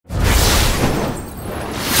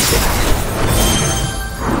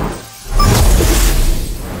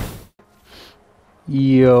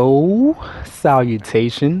Yo,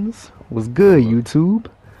 salutations. What's good, YouTube?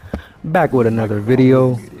 Back with another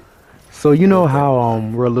video. So you know how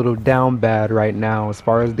we're a little down bad right now as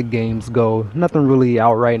far as the games go. Nothing really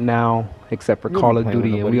out right now except for You don't be Call of playing with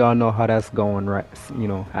Duty, and we nobody. all know how that's going, right?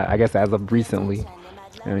 I guess as of recently,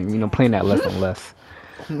 and playing that less and less.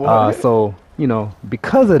 What?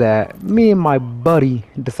 Because of that, me and my buddy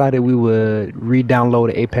decided we would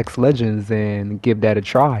re-download Apex Legends and give that a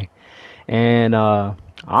try. And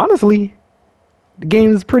honestly, the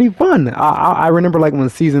game is pretty fun. I remember like when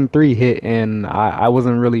season 3 hit and I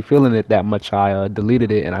wasn't really feeling it that much. I deleted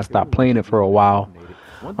it and I stopped playing it for a while.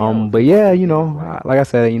 But yeah, like I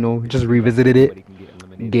said, just revisited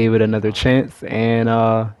it, gave it another chance, and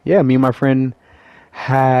yeah, me and my friend we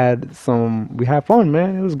had fun,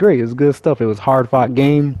 man. It was great. It was good stuff. It was hard fought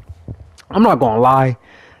game. I'm not gonna lie,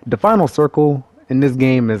 the final circle in this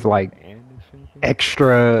game is like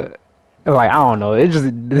extra. Like I don't know, it just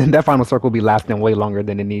that final circle be lasting way longer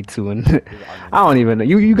than it need to, and I don't even know.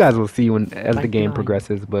 You guys will see when as the game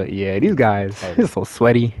progresses. But yeah, these guys, it's so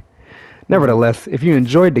sweaty. Nevertheless, if you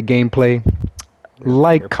enjoyed the gameplay,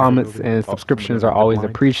 like, comments, and subscriptions are always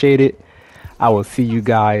appreciated. I will see you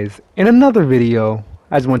guys in another video.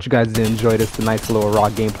 I just want you guys to enjoy this nice little raw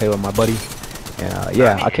gameplay with my buddy. And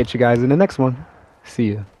yeah, I'll catch you guys in the next one.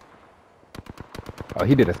 See ya. Oh,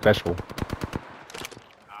 he did a special.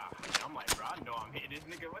 I'm like, bro, I know I'm hitting this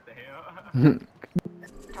nigga. What the hell?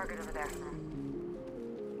 Target over there.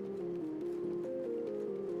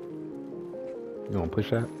 You wanna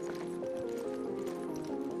push that?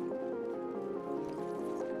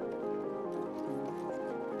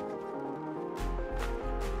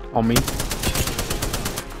 On me.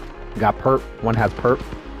 Got perp. One has perp.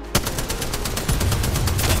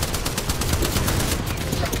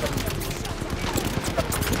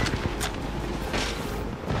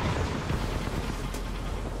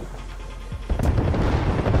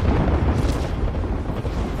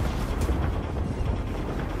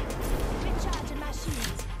 Recharging my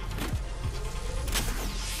shields.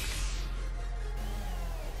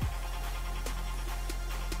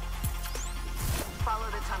 Follow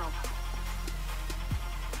the tunnel.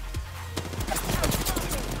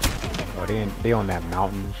 Oh, they on that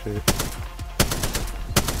mountain and shit.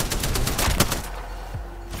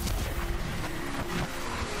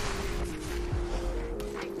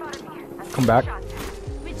 Come back.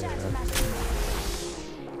 Recharging my shields.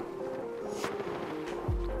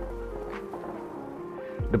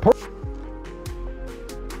 The perp.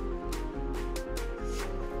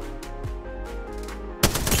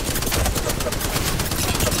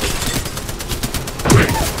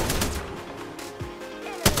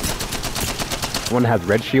 One that has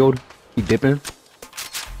red shield. He dipping.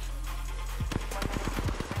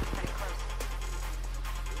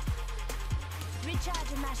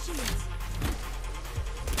 Recharging my shields.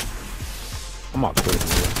 I'm out quick.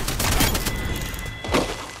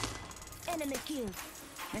 Enemy killed.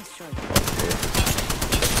 Nice try.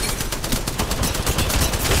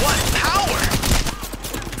 What power?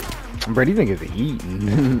 Bro, these niggas are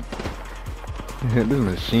eating. This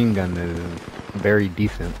machine gun is very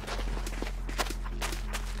decent.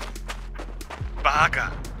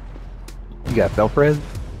 Baga. You got self-res?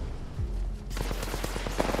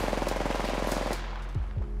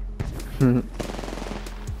 Cause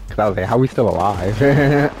I was like, how we still alive?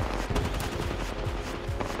 If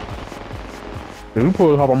we pull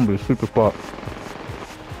this up, I'm gonna be super fucked.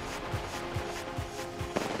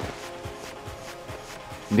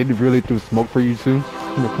 Did he really threw smoke for you too?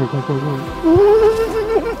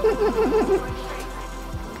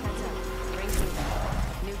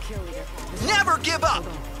 New kill leader. Never give up.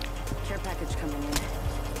 Care package coming in.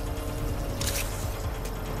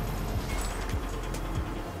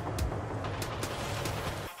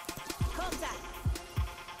 Contact.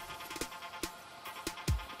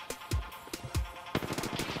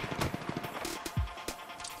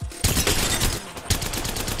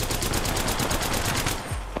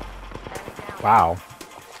 Wow.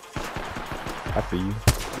 I see you.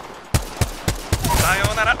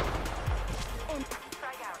 Sayonara.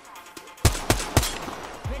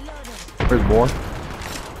 Reloading. There's more.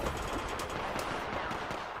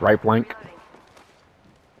 Right flank.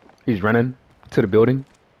 He's running to the building.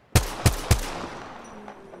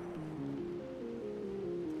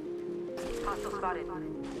 Hostile spotted.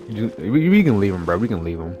 We can leave him, bro. We can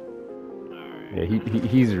leave him. Yeah,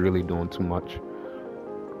 he's really doing too much.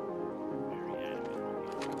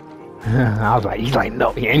 I was like, he's like, no,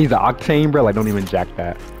 and he's an octane, bro. Like, don't even jack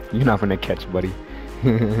that. You're not gonna catch, buddy.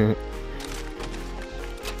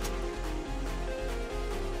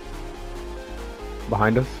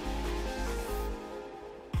 Behind us.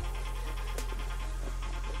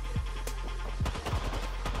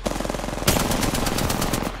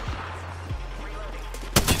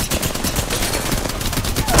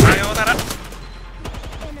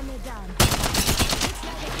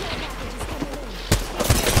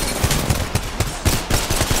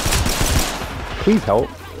 Please help.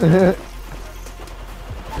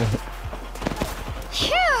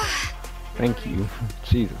 Thank you.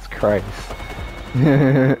 Jesus Christ.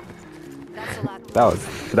 That's a lot.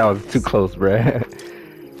 That was too close, bruh.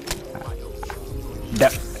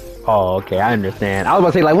 That, oh, okay, I understand. I was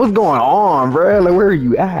about to say, like, what's going on, bruh? Like, where are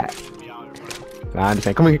you at? I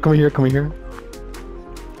understand. Come here, come here, come here.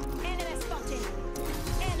 Enemy spotted.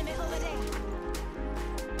 Enemy over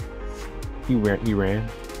there. He ran.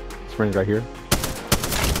 His friend's right here.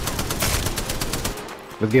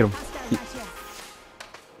 Let's get him. Hostile right here.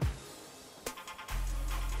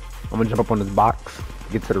 I'm gonna jump up on this box,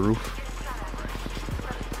 get to the roof.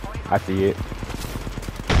 I see it.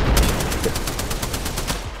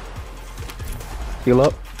 Heal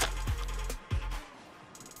up.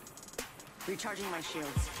 Recharging my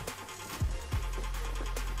shields.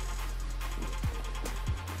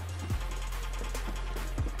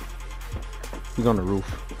 He's on the roof.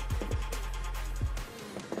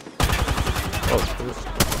 Oh, shit.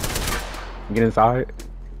 Get inside.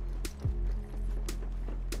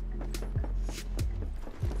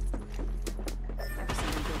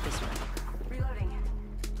 Something good this way. Reloading.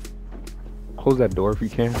 Close that door if you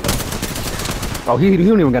can. Oh, he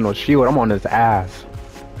don't even got no shield. I'm on his ass.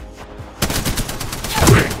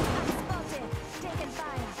 Spotted. Taking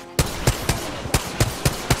fire.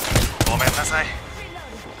 ごめんなさい。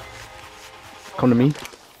 Come to me.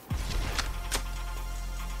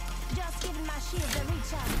 Just giving my shield a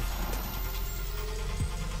recharge.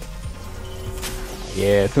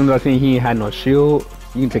 Yeah, as soon as I seen he ain't had no shield,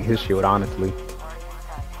 you can take his shield, honestly.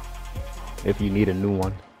 If you need a new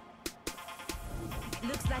one.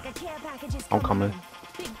 Looks like a care package is I'm coming. in.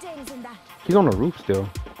 Big things in that. He's on the roof still.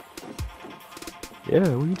 Yeah,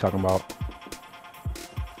 what are you talking about?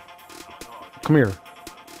 Come here.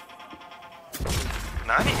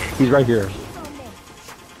 何？ He's right here. He's on there.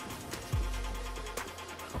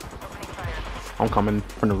 I'm coming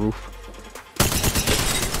from the roof.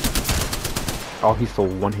 Oh, he's so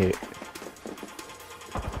one hit.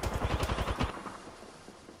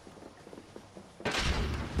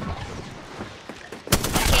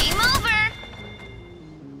 Game over.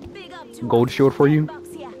 Big up to Gold shield for you. box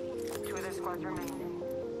here. Two other squads remaining.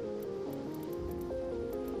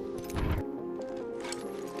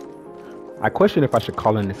 I question if I should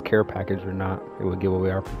call in this care package or not. It would give away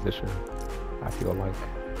our position. I feel like.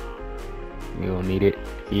 We don't need it.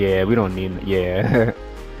 Yeah, we don't need it. Yeah.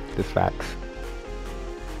 This facts.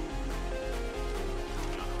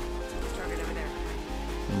 Target over there.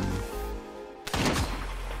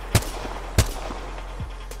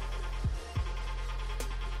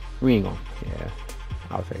 We ain't gonna. Yeah.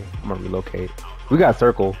 I'll say. I'm gonna relocate. We got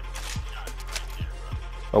circle.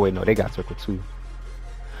 Oh wait, no, they got circle too.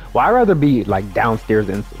 Well, I'd rather be like downstairs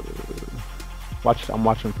and watch. I'm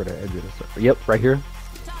watching for the edge of the circle. Yep, right here.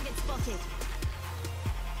 Target spotted.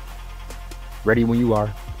 Ready when you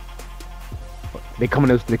are. They coming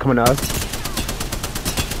to us. They coming to us.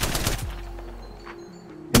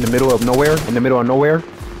 In the middle of nowhere. In the middle of nowhere.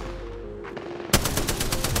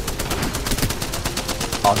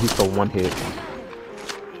 Oh, he's so one hit.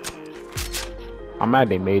 I'm mad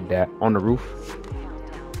they made that on the roof.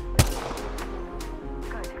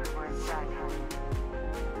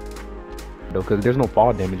 Though, because there's no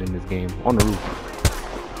fall damage in this game. On the roof.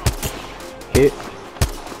 Hit.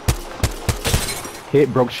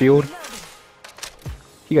 Hit, broke shield.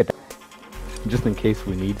 He got that. Just in case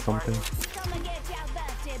we need something. Come and get your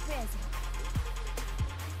birthday present.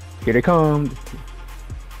 Here they come.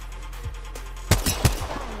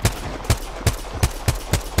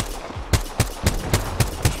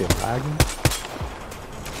 Shit lagging.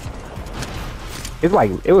 It's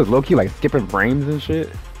like, it was low-key like skipping frames and shit.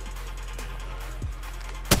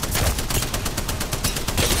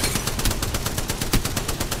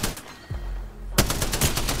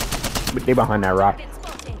 But they behind that rock. Target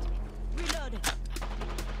spotted. Reloading.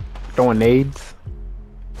 Throwing nades.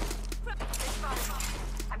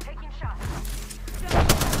 I'm taking shots.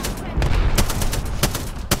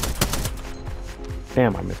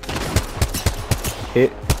 Damn, I missed it.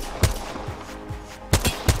 Hit.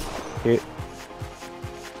 Hit.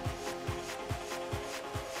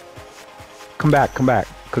 Come back,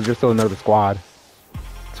 because there's still another squad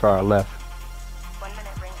to our left. 1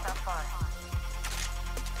 minute rings not far.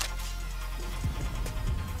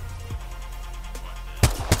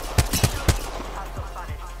 Hostile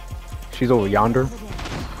spotted. She's over yonder. Over there.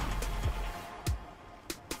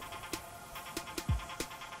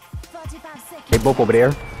 45 seconds. They both over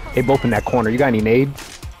there. They both in that corner. You got any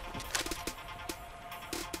nades?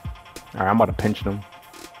 Alright, I'm about to pinch them.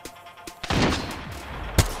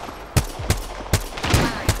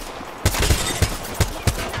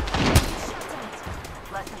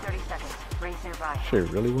 Rings nearby. Shit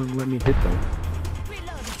really wouldn't let me hit them.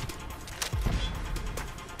 Reloading.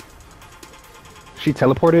 She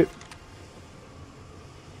teleported?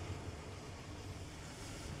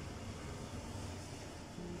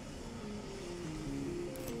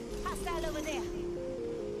 Hostile over there.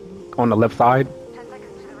 On the left side? 10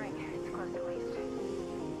 seconds to the ring. It's close at least.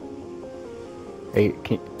 Hey,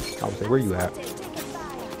 I was say, where you at? Spotted. Taking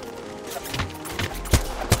fire.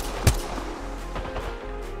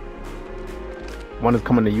 One is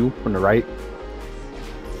coming to you from the right.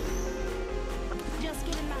 Just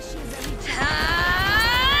giving my shields a reach.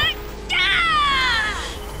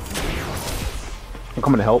 I'm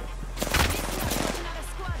coming to help. Another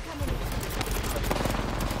squad coming in.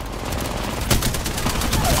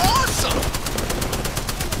 Awesome!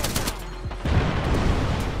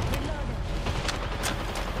 Reloading.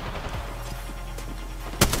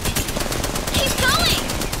 Keep going!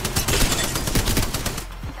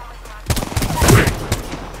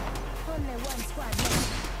 Only one squad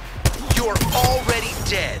left. You're already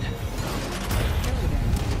dead.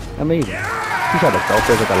 Amazing. You tried to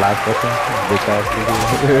selfie at the last second. Bitch ass nigga.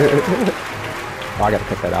 Oh, I gotta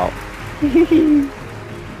cut that out.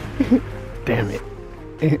 Damn it.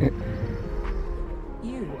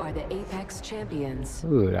 You are the Apex champions.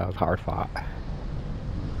 Ooh, that was hard fought.